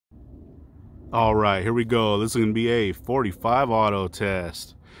All right, here we go. This is going to be a 45 auto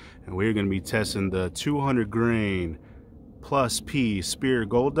test. And we're going to be testing the 200 grain plus P Speer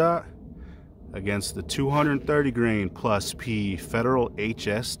Gold Dot against the 230 grain plus P Federal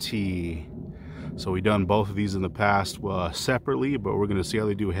HST. So we've done both of these in the past separately, but we're going to see how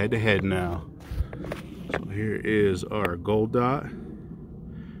they do head to head now. So here is our Gold Dot.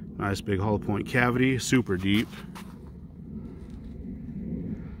 Nice big hollow point cavity, super deep.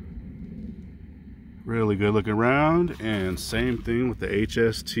 Really good looking round, and same thing with the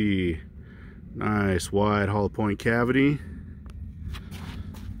HST. Nice wide hollow point cavity,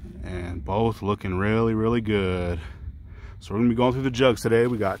 and both looking really good. So we're gonna be going through the jugs today.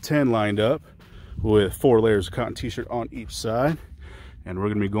 We got 10 lined up with 4 layers of cotton t-shirt on each side, and we're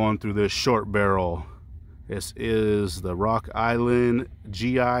gonna be going through this short barrel. This is the Rock Island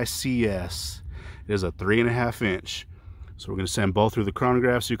GICS. It is a 3.5 inch. So we're gonna send both through the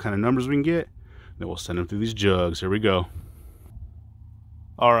chronograph, see what kind of numbers we can get. Then we'll send them through these jugs. Here we go.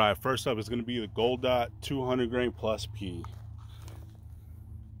 All right, first up is going to be the Gold Dot 200 grain plus P.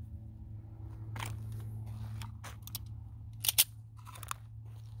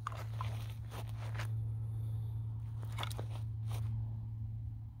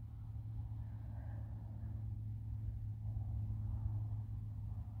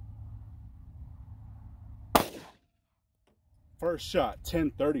 First shot,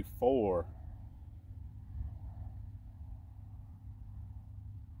 1034.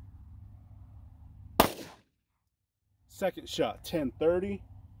 Second shot, 1030.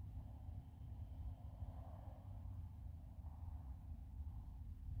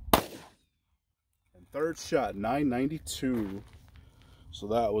 And third shot, 992. So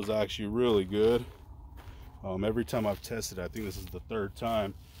that was actually really good. Every time I've tested, I think this is the 3rd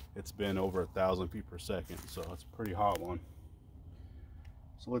time, it's been over 1,000 feet per second. So it's a pretty hot one.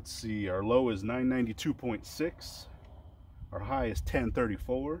 So let's see, our low is 992.6. Our high is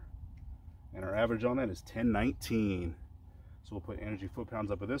 1034. And our average on that is 1019. So we'll put energy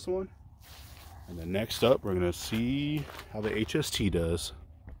foot-pounds up of this one. And then next up, we're gonna see how the HST does.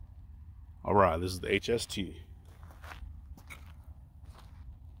 All right, this is the HST.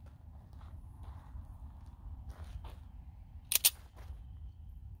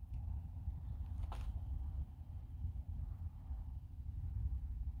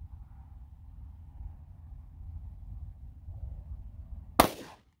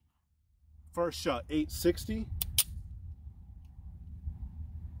 First shot, 860.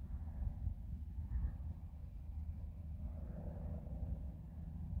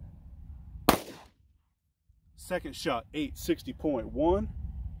 Second shot, 860.1.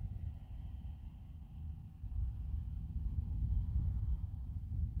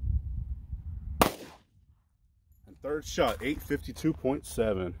 And third shot,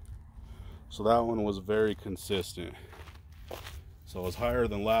 852.7. So that one was very consistent. So it was higher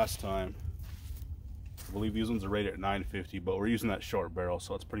than last time. I believe these ones are rated at 950, but we're using that short barrel,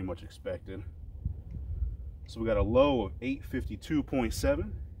 so it's pretty much expected. So we got a low of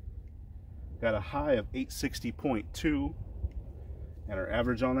 852.7. Got a high of 860.2, and our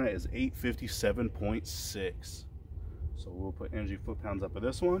average on that is 857.6. So we'll put energy foot-pounds up of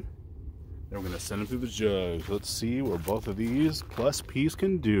this one. Then we're going to send them through the jugs. Let's see what both of these plus P's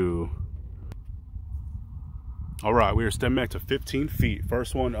can do. All right, we are stepping back to 15 feet.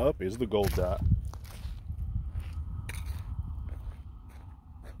 First one up is the Gold Dot.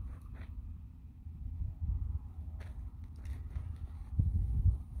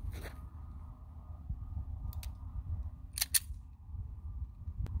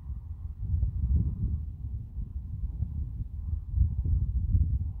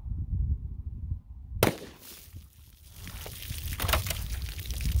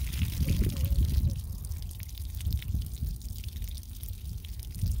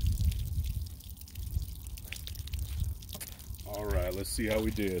 All right, let's see how we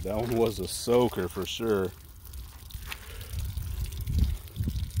did. That one was a soaker for sure.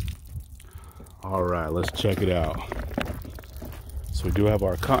 All right, let's check it out. So we do have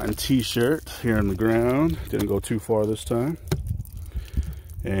our cotton t-shirt here on the ground. Didn't go too far this time.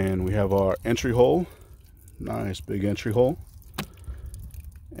 And we have our entry hole. Nice big entry hole.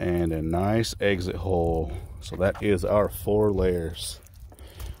 And a nice exit hole. So that is our 4 layers.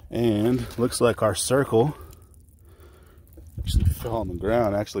 And looks like our circle actually fell on the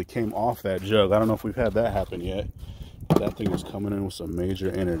ground, actually came off that jug. I don't know if we've had that happen yet. That thing is coming in with some major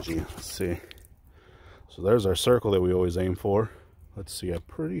energy. Let's see. So there's our circle that we always aim for. Let's see, I'm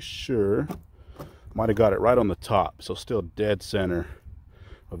pretty sure might have got it right on the top, so still dead center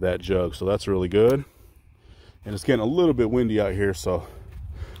of that jug. So that's really good. And it's getting a little bit windy out here, so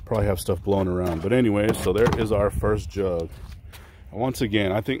probably have stuff blown around. But anyway, so there is our first jug. And once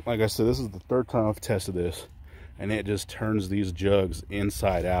again, I think, like I said, this is the third time I've tested this, and it just turns these jugs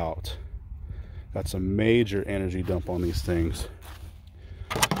inside out. Got some major energy dump on these things.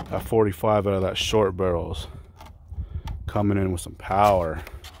 Got 45 out of that short barrels. Coming in with some power.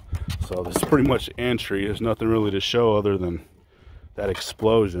 So this is pretty much entry. There's nothing really to show other than that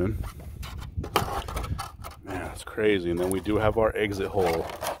explosion. Man, that's crazy. And then we do have our exit hole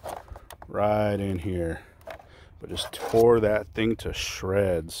right in here. But just tore that thing to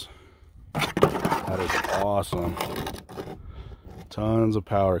shreds. That is awesome. Tons of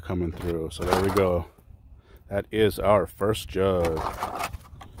power coming through. So there we go. That is our first jug.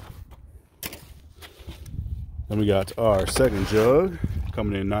 Then we got our second jug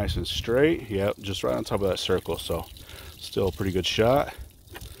coming in nice and straight. Yep, just right on top of that circle. So still a pretty good shot.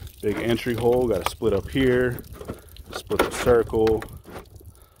 Big entry hole. Got to split up here. Split the circle.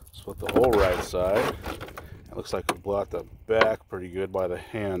 Split the whole right side. It looks like we blew out the back pretty good by the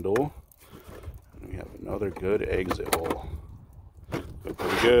handle. And we have another good exit hole.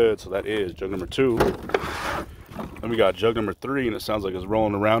 Pretty good. So that is jug number 2. Then we got jug number 3, and it sounds like it's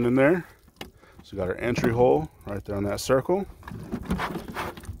rolling around in there. So we got our entry hole right there on that circle.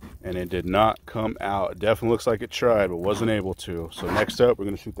 And it did not come out. It definitely looks like it tried, but wasn't able to. So next up, we're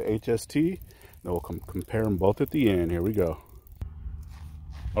going to shoot the HST. Then we'll compare them both at the end. Here we go.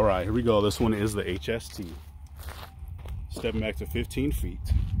 All right, here we go. This one is the HST. Stepping back to 15 feet.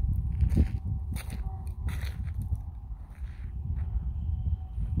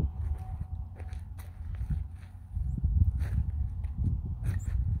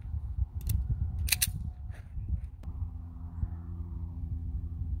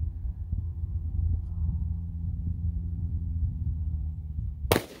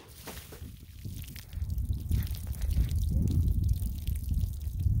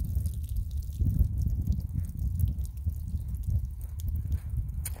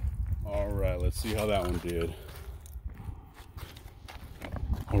 Alright, let's see how that one did.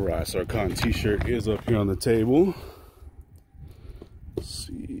 Alright, so our cotton t-shirt is up here on the table. Let's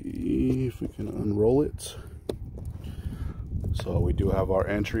see if we can unroll it. So we do have our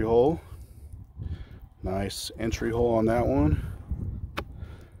entry hole. Nice entry hole on that one.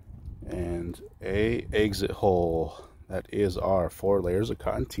 And a exit hole. That is our 4 layers of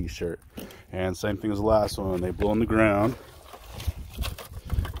cotton t-shirt. And same thing as the last one, they blow in the ground.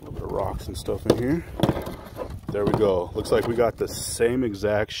 Rocks and stuff in here. There we go. Looks like we got the same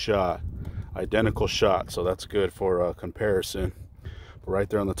exact shot, identical shot, so that's good for comparison. But right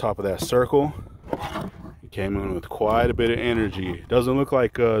there on the top of that circle, it came in with quite a bit of energy. Doesn't look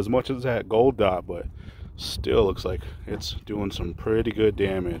like as much as that gold dot, but still looks like it's doing some pretty good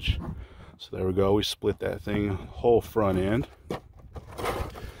damage. So there we go. We split that thing whole front end.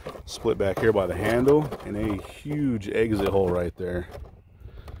 Split back here by the handle, and a huge exit hole right there.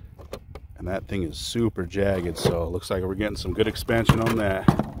 And that thing is super jagged, so it looks like we're getting some good expansion on that.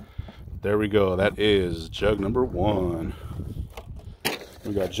 There we go. That is jug number 1.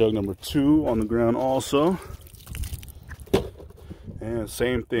 We got jug number 2 on the ground also. And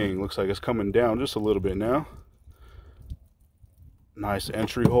same thing. Looks like it's coming down just a little bit now. Nice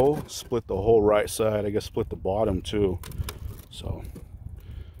entry hole. Split the whole right side. I guess split the bottom too. So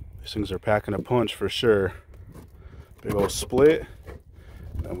these things are packing a punch for sure. Big old split.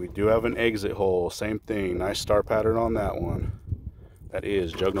 And we do have an exit hole. Same thing. Nice star pattern on that one. That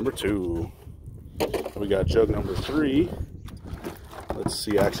is jug number 2. We got jug number 3. Let's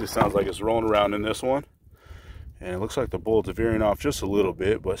see. Actually sounds like it's rolling around in this one. And it looks like the bullet's veering off just a little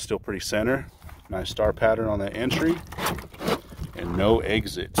bit, but still pretty center. Nice star pattern on that entry. And no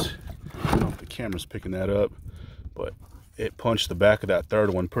exit. I don't know if the camera's picking that up, but it punched the back of that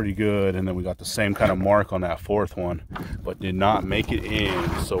third one pretty good, and then we got the same kind of mark on that fourth one, but did not make it in.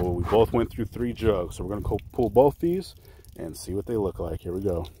 So we both went through 3 jugs. So we're gonna go pull both these and see what they look like. Here we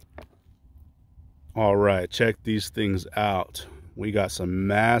go. All right, check these things out. We got some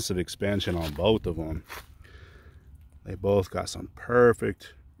massive expansion on both of them. They both got some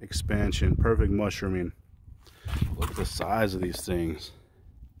perfect expansion, perfect mushrooming. Look at the size of these things.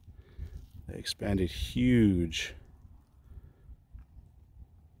 They expanded huge.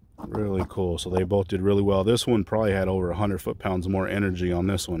 Really cool. So they both did really well. This one probably had over 100 foot-pounds more energy on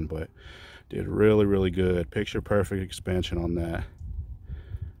this one, but did really, really good. Picture perfect expansion on that.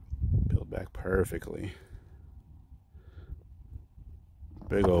 Build back perfectly.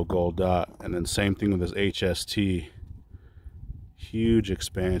 Big old gold dot. And then same thing with this HST. Huge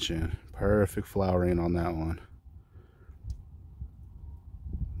expansion. Perfect flowering on that one.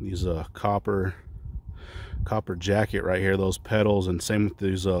 These copper copper jacket right here. Those petals, and same with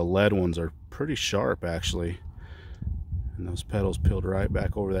these lead ones, are pretty sharp actually. And those petals peeled right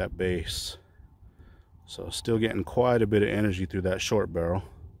back over that base. So still getting quite a bit of energy through that short barrel.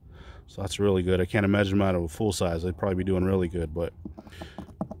 So that's really good. I can't imagine them out of a full size. They'd probably be doing really good, but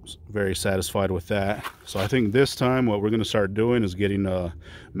very satisfied with that. So I think this time what we're going to start doing is getting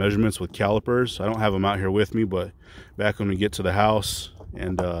measurements with calipers. I don't have them out here with me, but back when we get to the house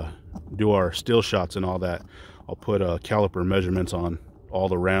and do our still shots and all that, I'll put caliper measurements on all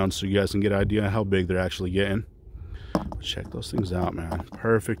the rounds so you guys can get an idea how big they're actually getting. Check those things out, man.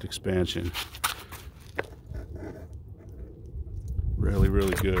 Perfect expansion. Really,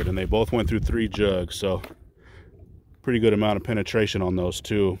 really good. And they both went through 3 jugs, so pretty good amount of penetration on those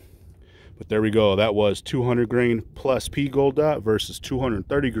too. But there we go. That was 200 grain plus P gold dot versus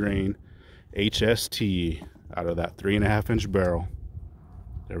 230 grain HST out of that 3.5 inch barrel.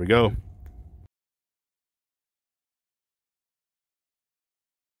 There we go.